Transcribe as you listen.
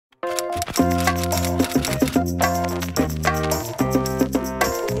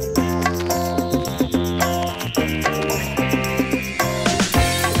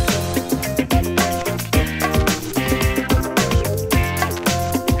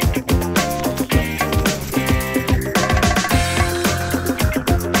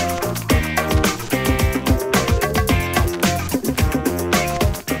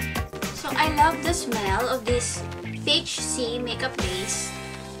makeup base,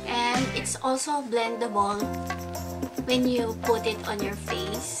 and it's also blendable when you put it on your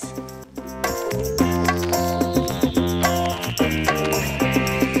face.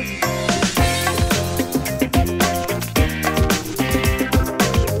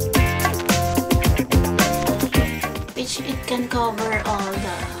 Which it can cover all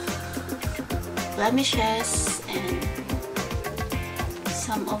the blemishes and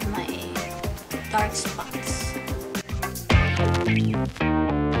some of my dark spots.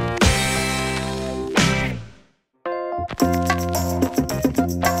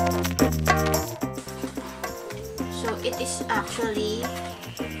 So it is actually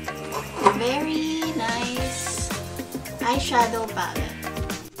a very nice eyeshadow palette.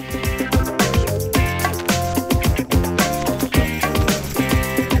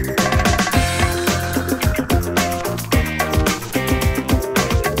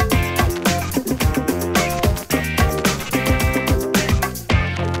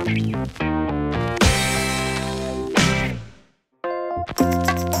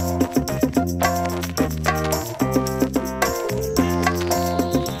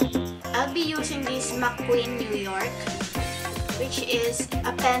 Queen New York, which is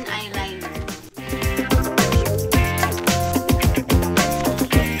a pen eyeliner.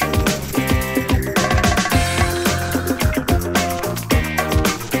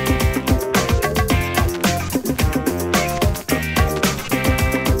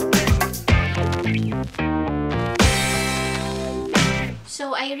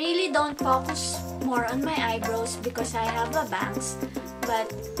 So I really don't focus more on my eyebrows because I have a bangs,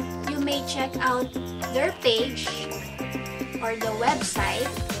 but you may check out their page or the website,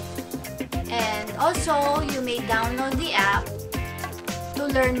 and also you may download the app to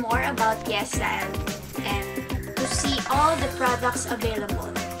learn more about Yesstyle and to see all the products available.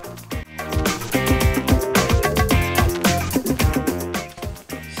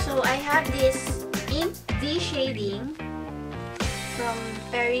 So I have this ink V shading from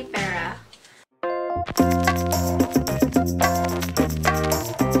Peripera.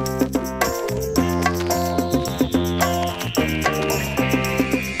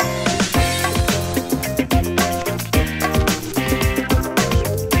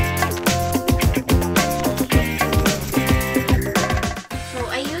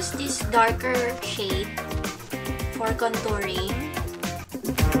 Darker shade for contouring.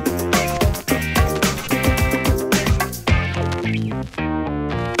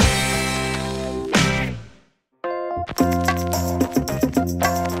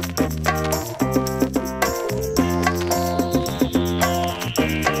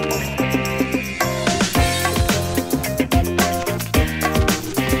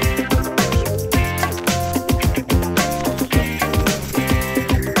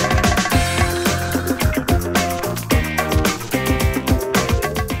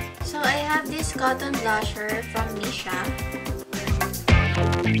 Cotton blusher from Misha.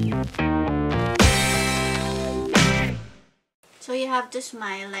 So you have to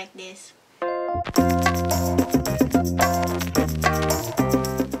smile like this.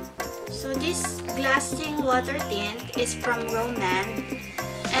 So this Glasting water tint is from Roman,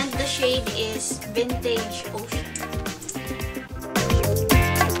 and the shade is Vintage Ocean.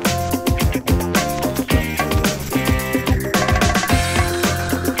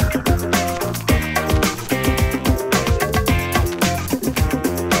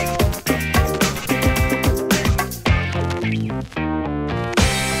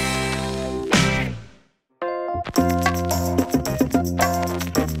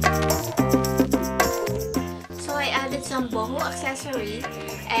 Some boho accessory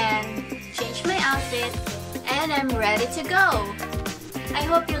and changed my outfit, and I'm ready to go. I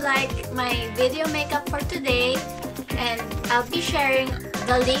hope you like my video makeup for today, and I'll be sharing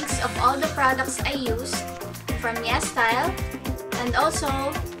the links of all the products I used from Yesstyle, and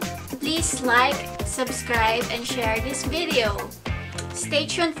also please like, subscribe, and share this video. Stay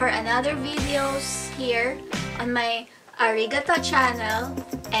tuned for another videos here on my Ariegato channel,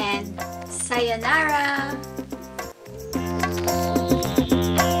 and sayonara!